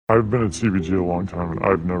I've been at CBG a long time, and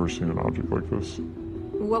I've never seen an object like this.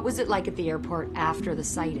 What was it like at the airport after the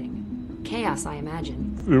sighting? Chaos, I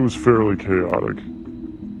imagine. It was fairly chaotic.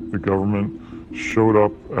 The government showed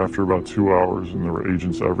up after about 2 hours, and there were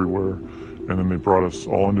agents everywhere. And then they brought us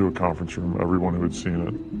all into a conference room, everyone who had seen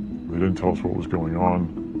it. They didn't tell us what was going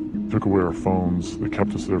on, took away our phones. They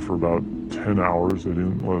kept us there for about 10 hours. They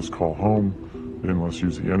didn't let us call home. They didn't let us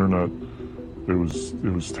use the internet. It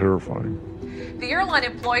was terrifying. The airline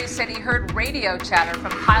employee said he heard radio chatter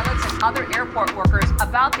from pilots and other airport workers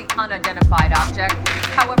about the unidentified object.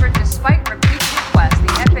 However, despite repeated requests, the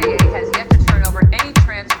FAA has yet to turn over any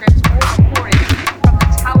transcripts or recordings from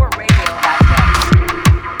the tower radio that day.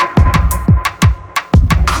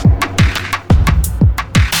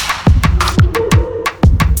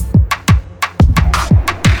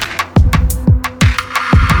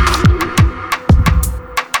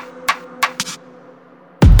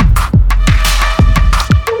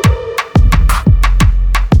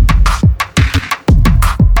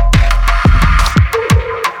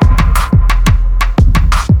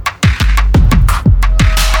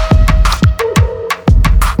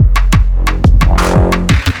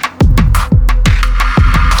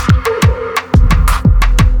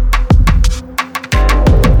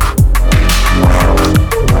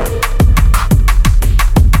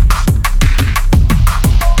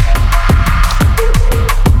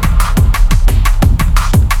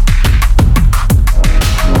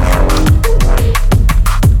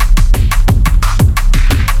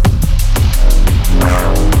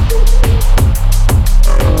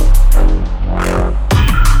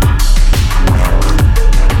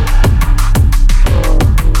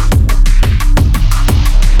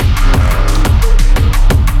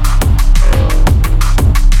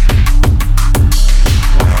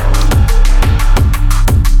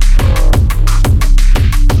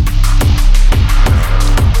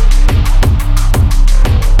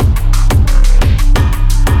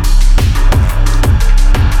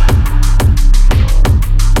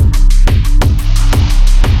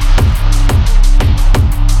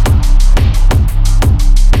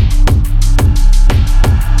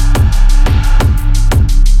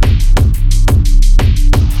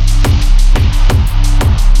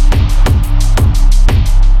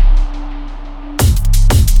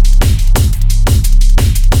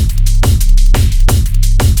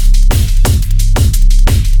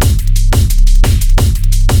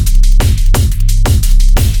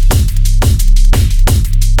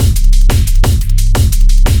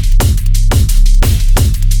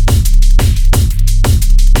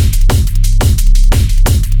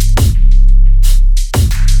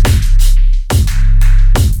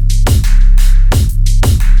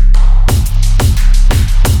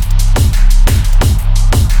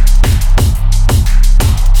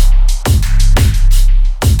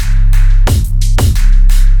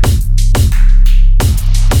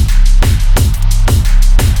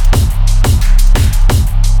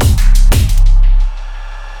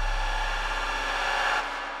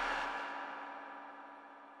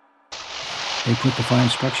 They put the fine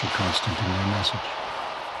structure constant in their message.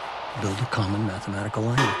 Build a common mathematical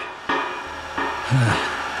language.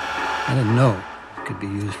 I didn't know it could be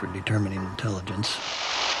used for determining intelligence.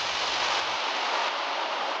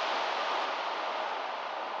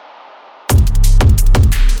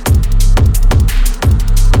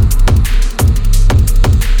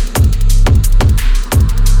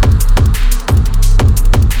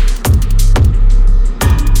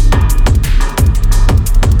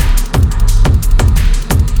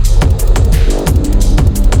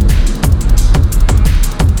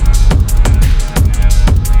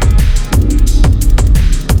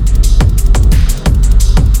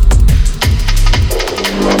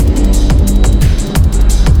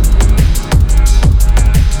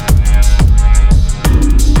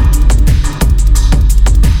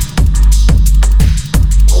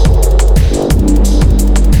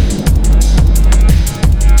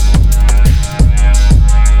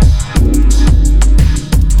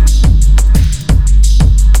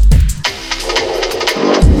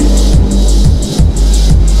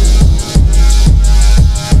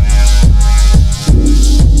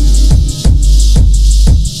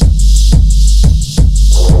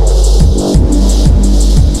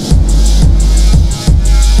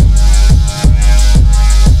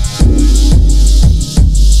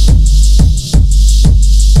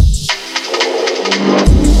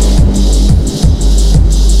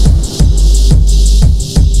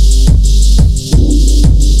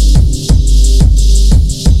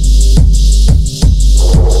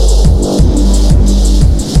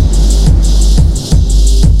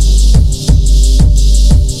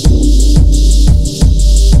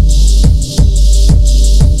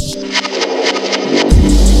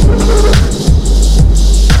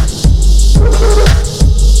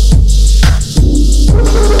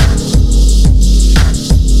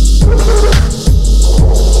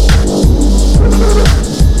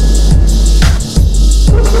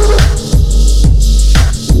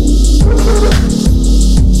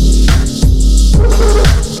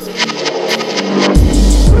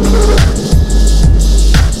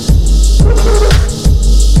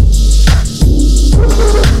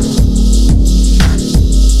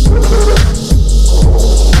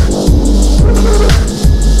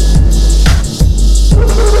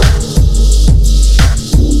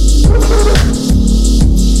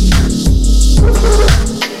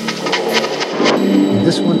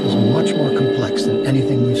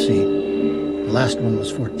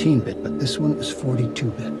 16-bit, but this one is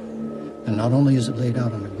 42-bit. And not only is it laid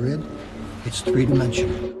out on a grid, it's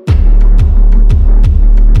three-dimensional.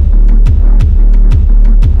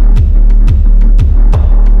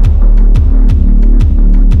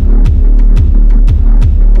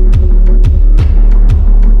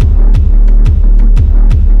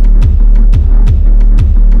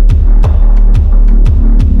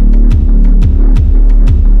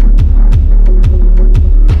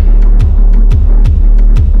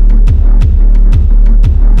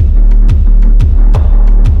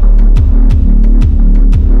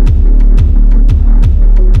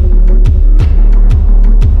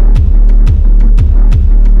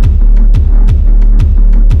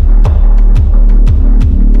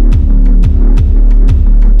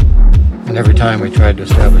 And every time we tried to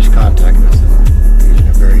establish contact with them, using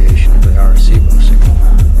a variation of the Arecibo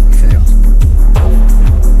signal, we failed.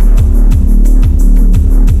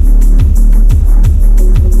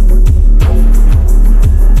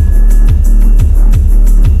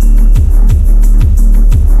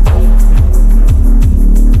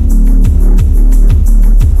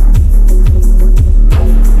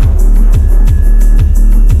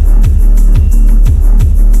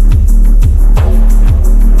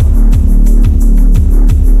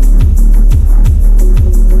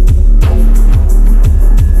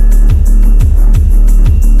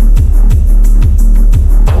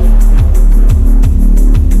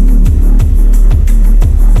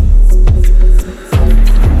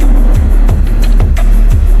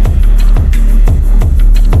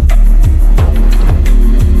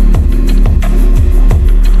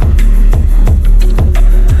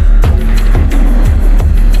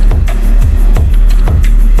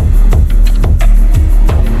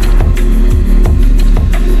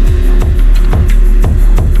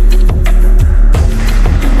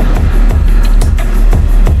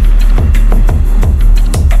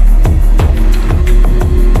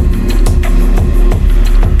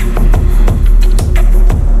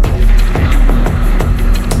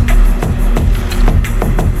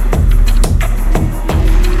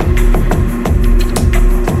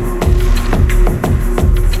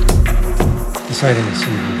 The sighting of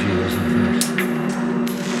CVG wasn't the first.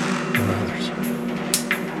 There were others.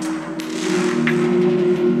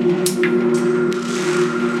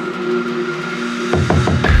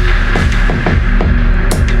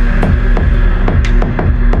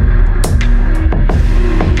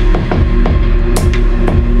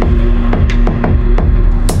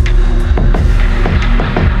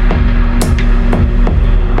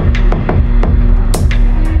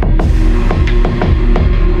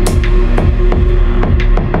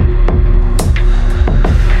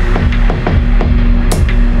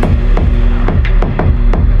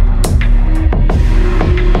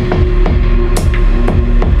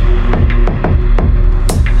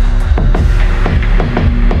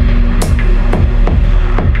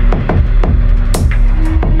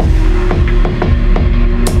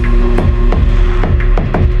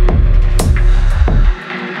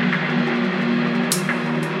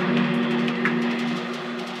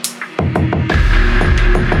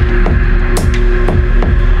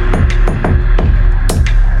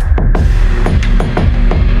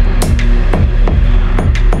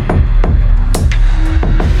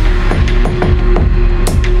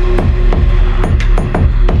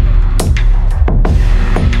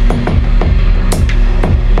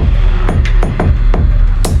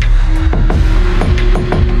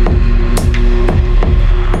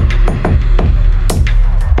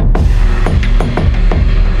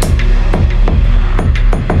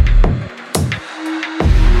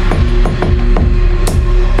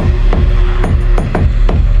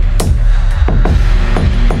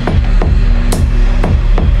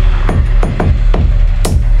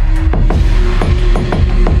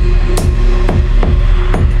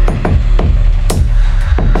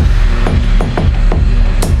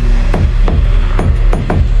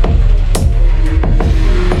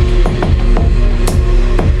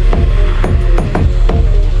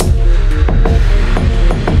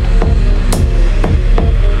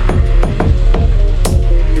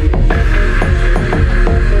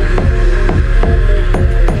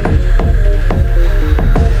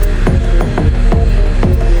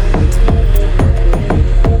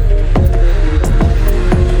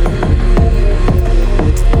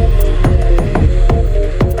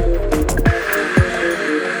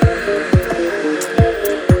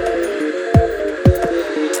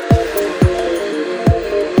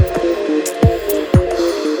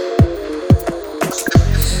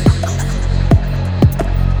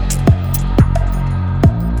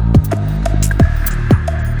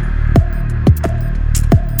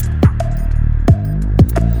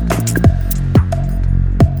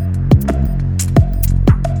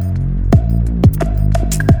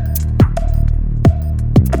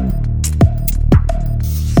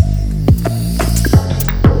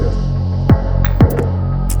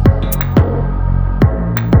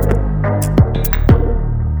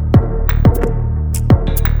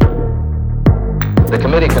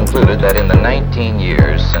 concluded that in the 19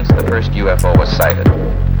 years since the first UFO was sighted,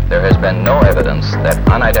 there has been no evidence that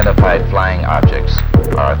unidentified flying objects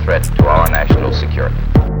are a threat to our national security.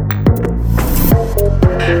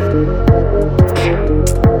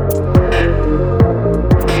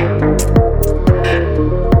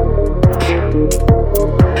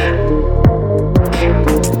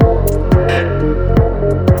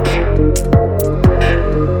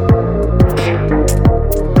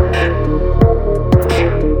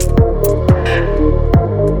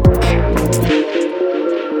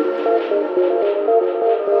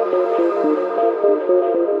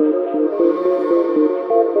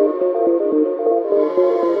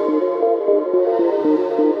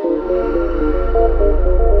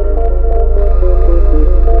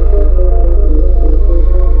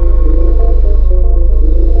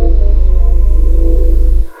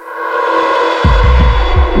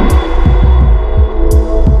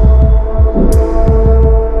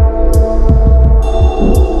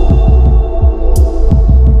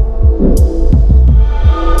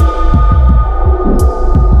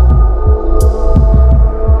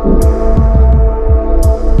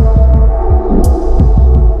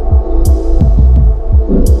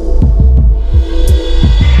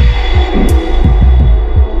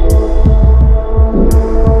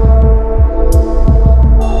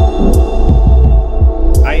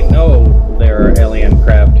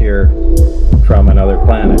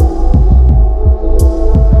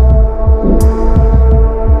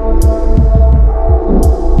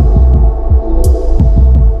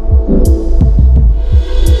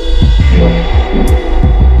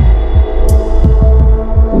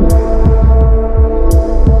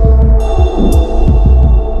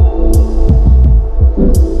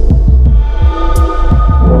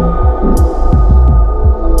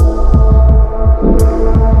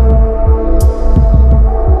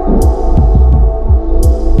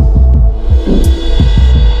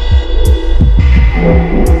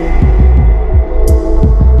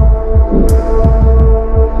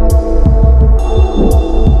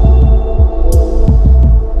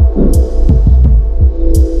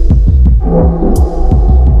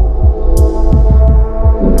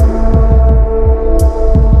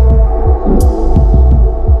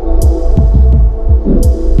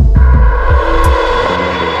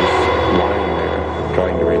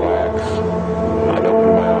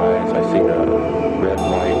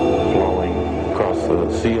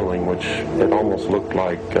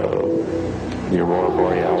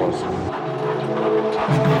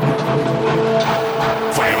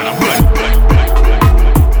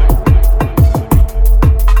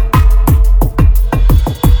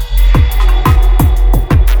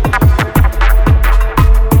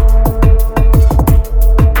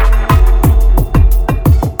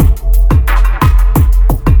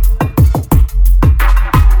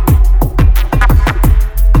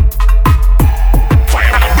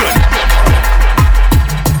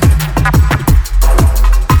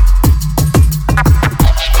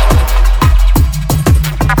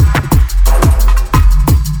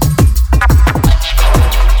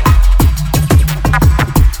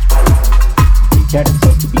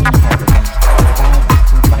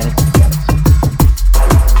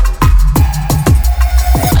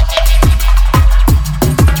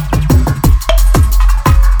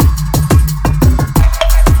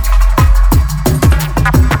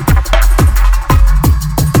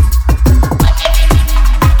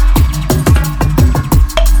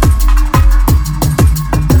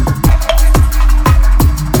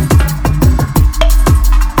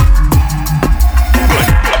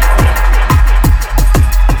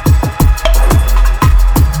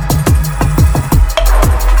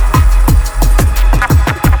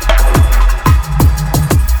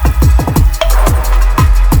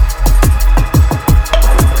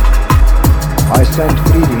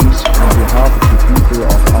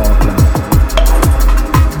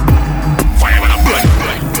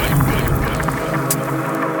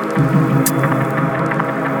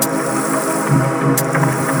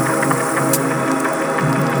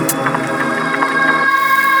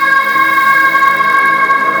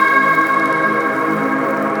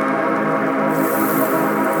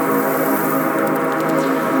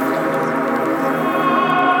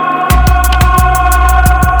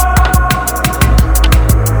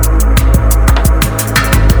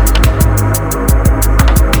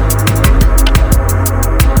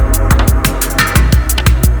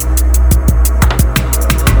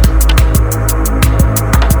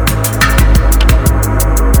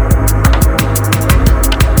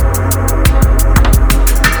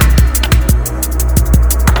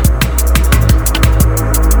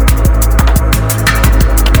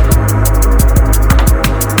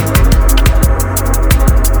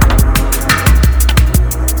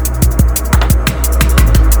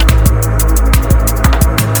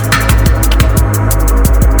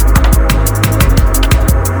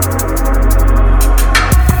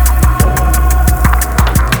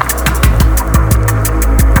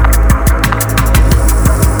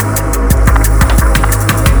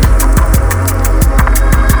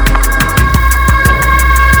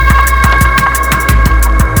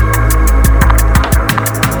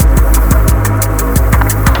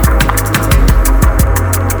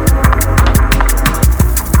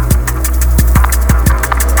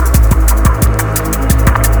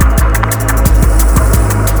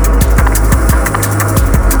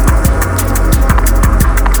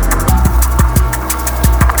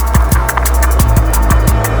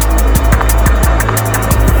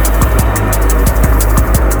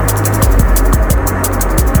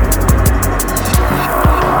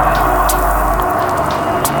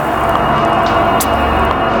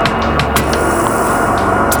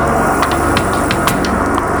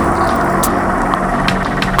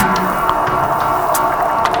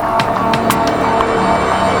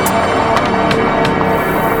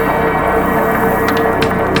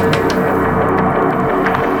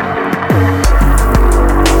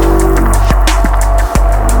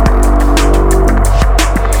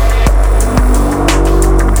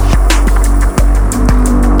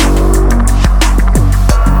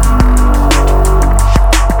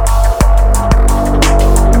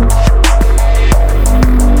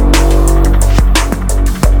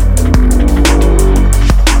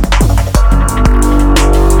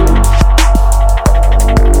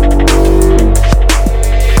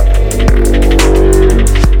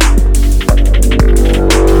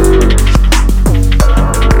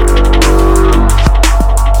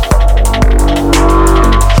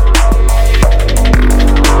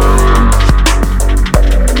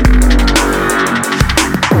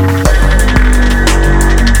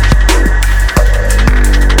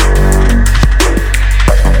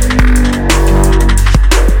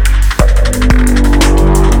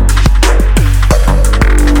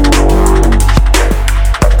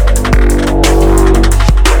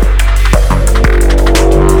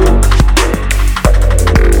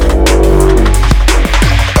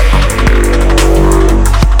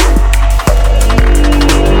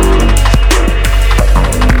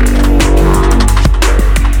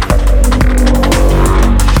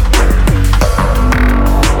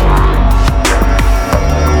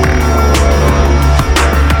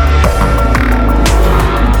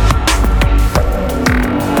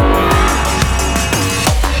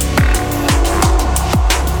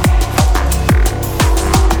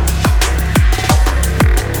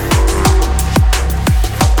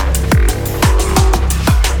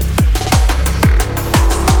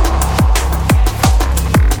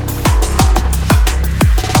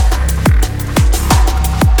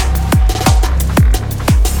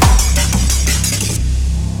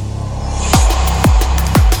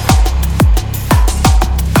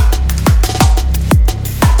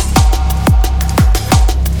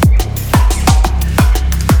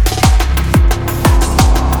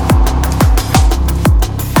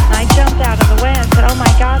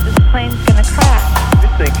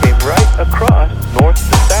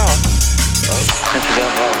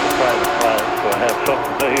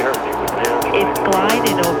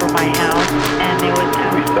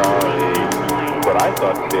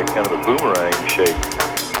 out to be a kind of a boomerang shape.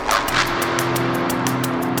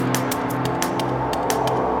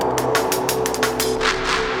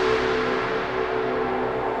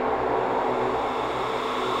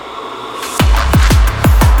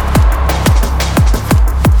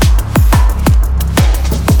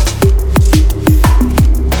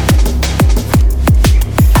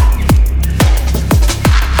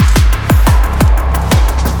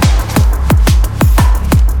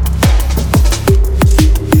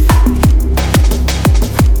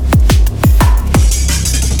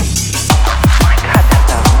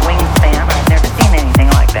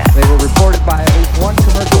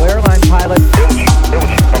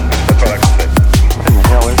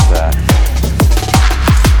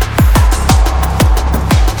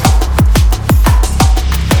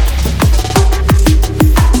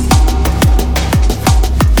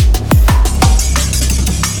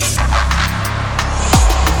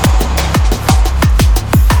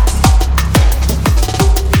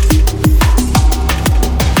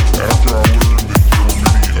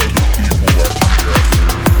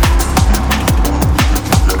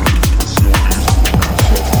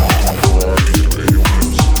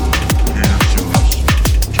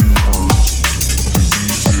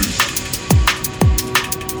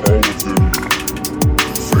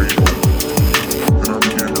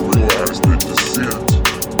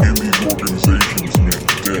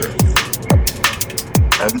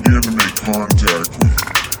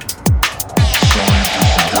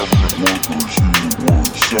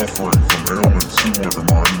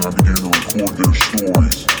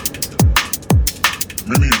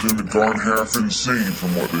 Insane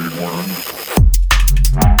from what they'd learned.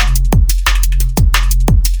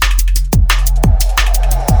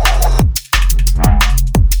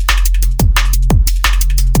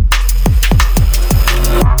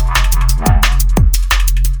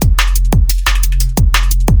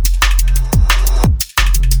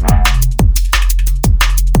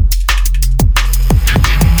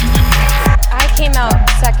 I came out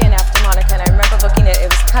second after Monica, and I remember looking at it. It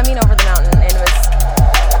was coming over the mountain, and it was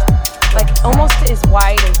like almost as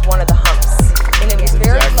wide as one of the humps, and it was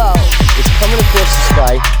very low. It's coming across the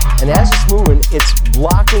sky, and as it's moving, it's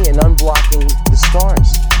blocking and unblocking the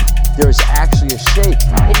stars. There is actually a shape.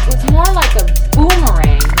 It was more like a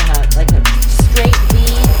boomerang than like a straight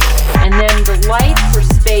V, and then the lights were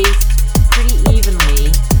spaced pretty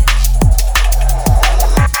evenly.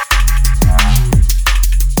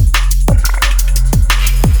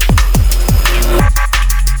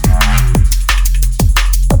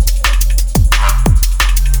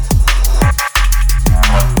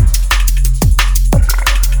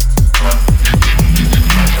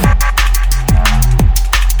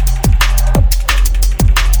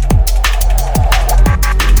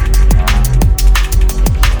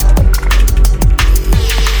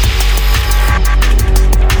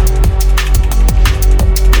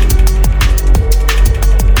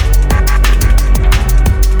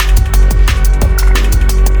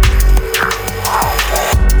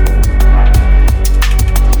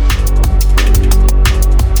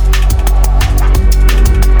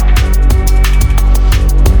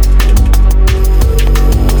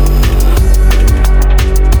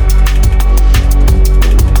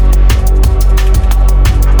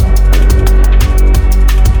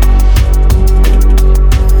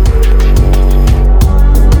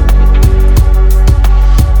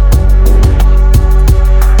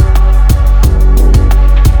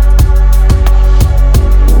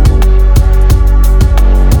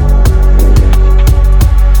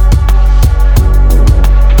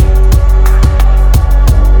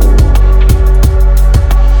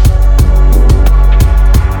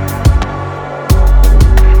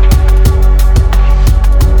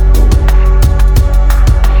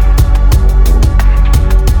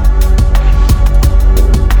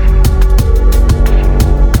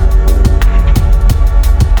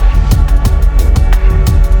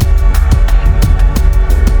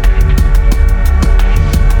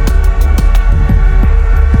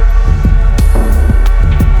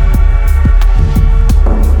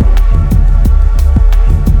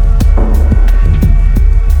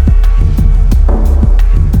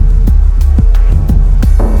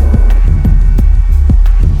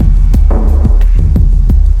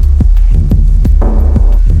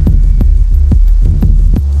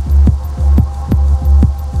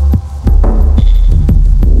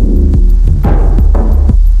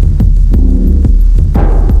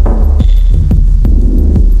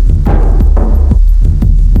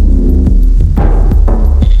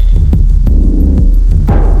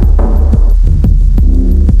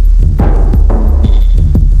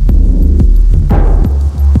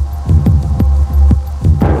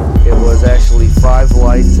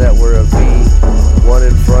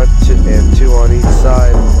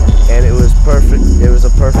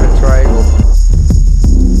 Red triangle.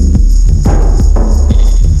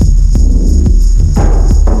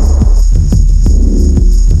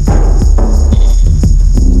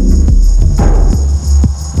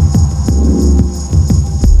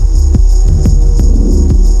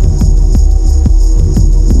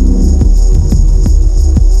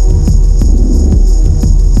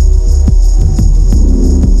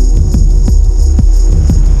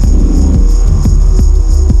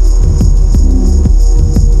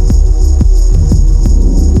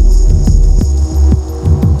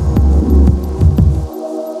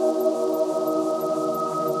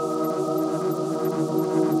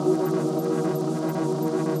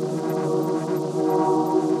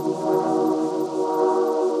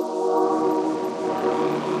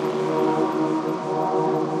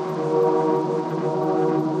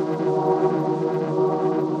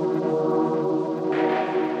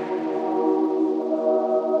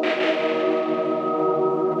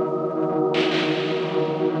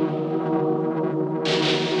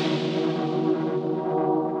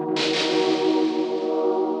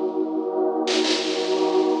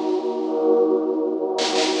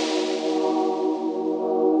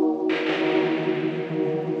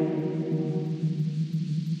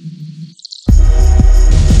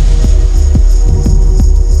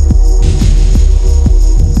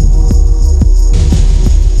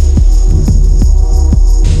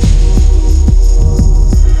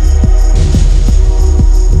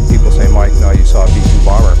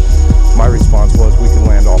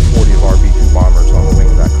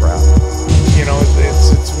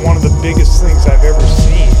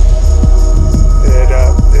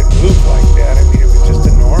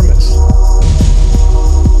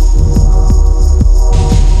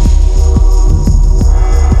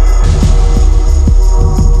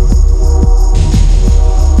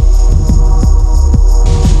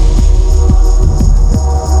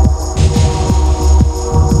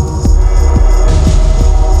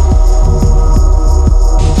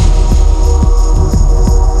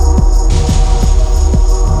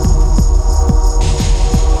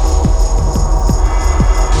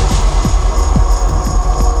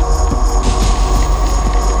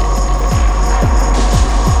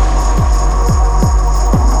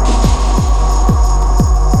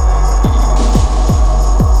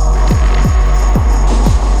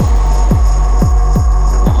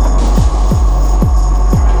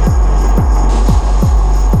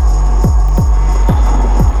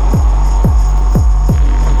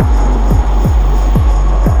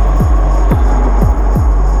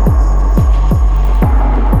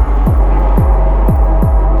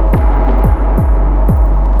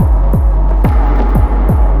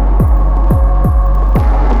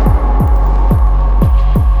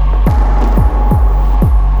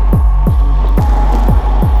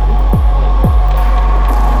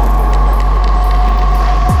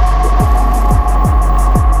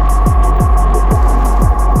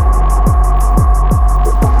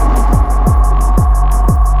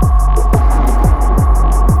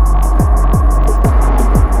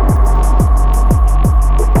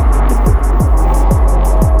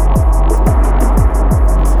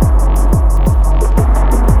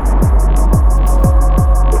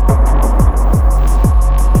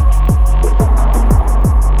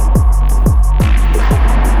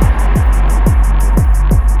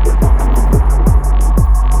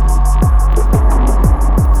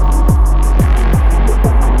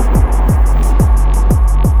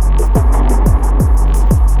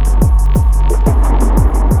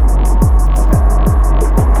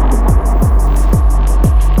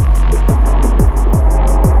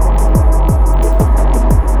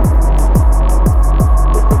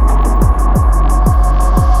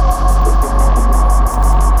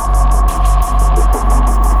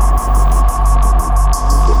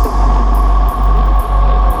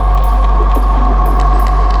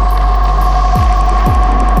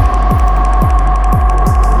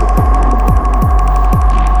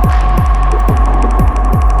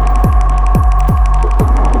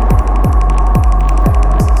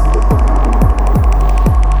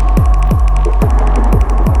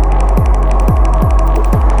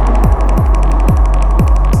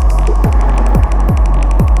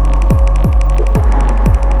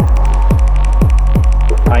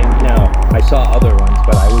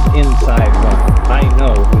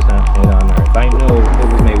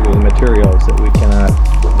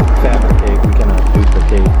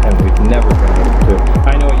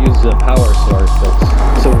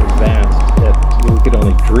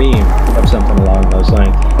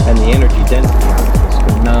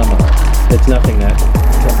 It's nothing that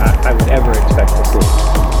I would ever expect to see.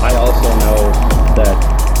 I also know that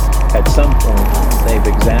at some point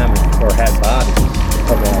they've examined or had bodies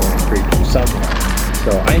of alien creatures somewhere.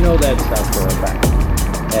 So I know that stuff for a fact.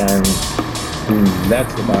 And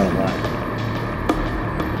that's the bottom line.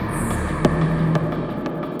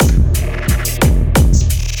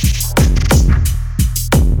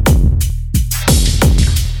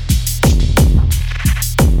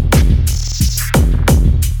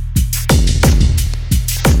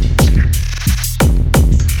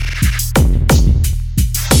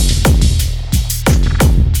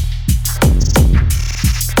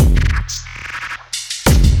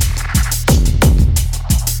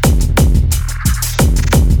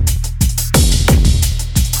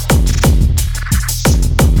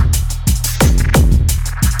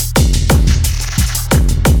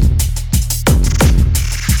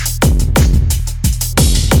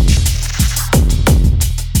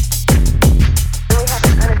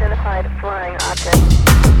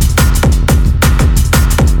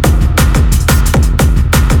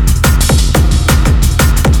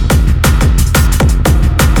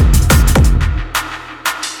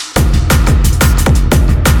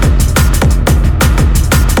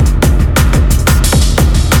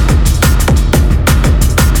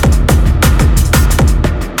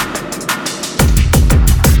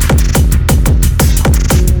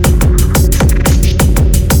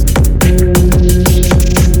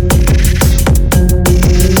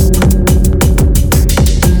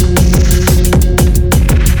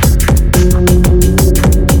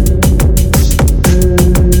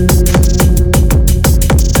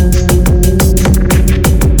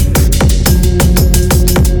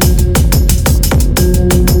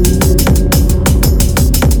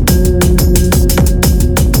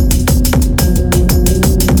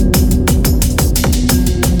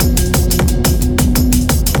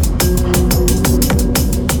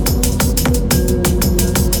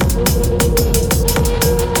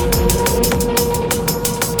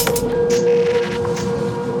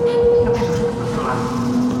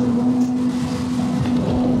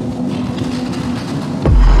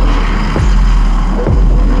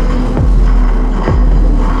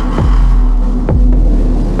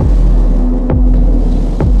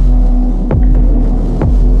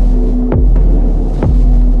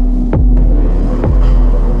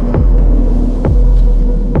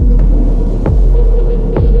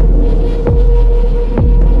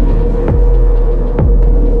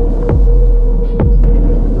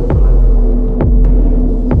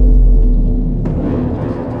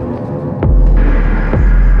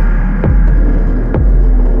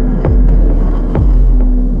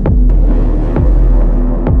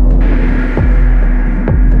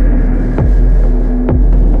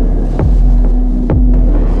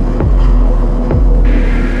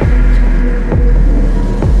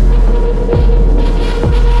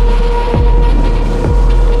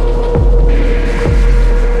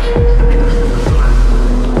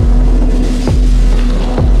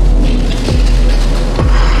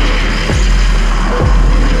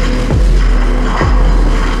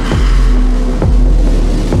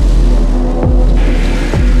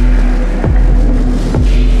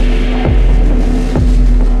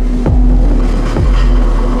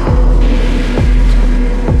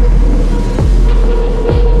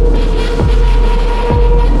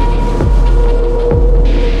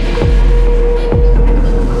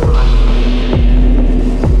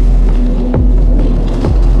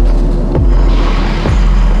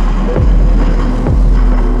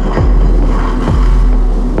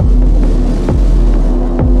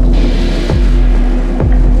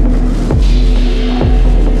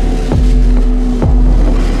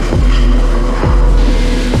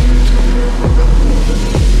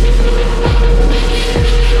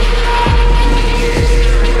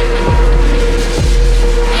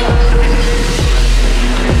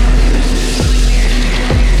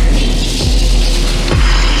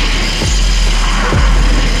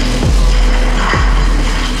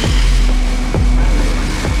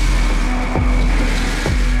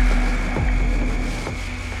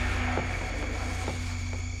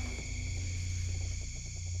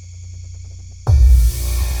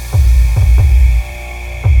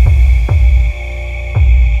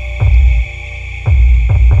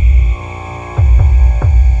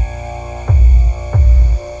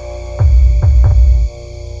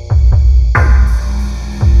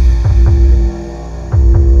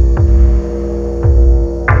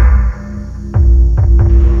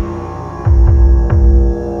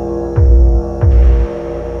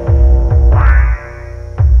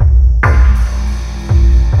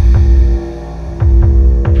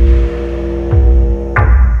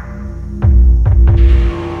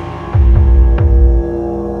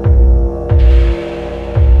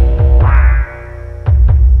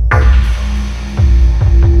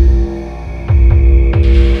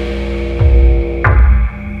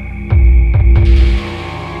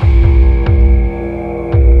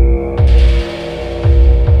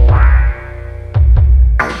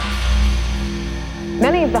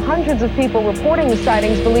 hundreds of people reporting the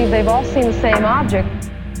sightings believe they've all seen the same object.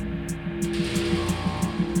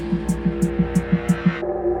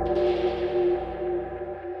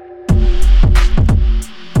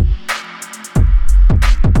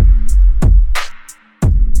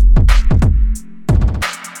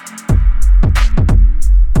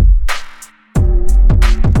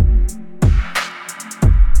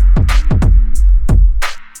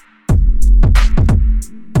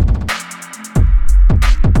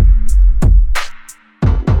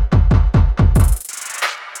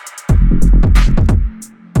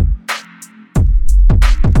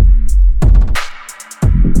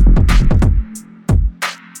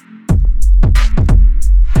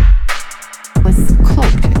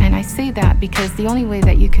 Because the only way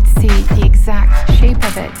that you could see the exact shape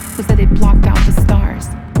of it was that it blocked out the stars.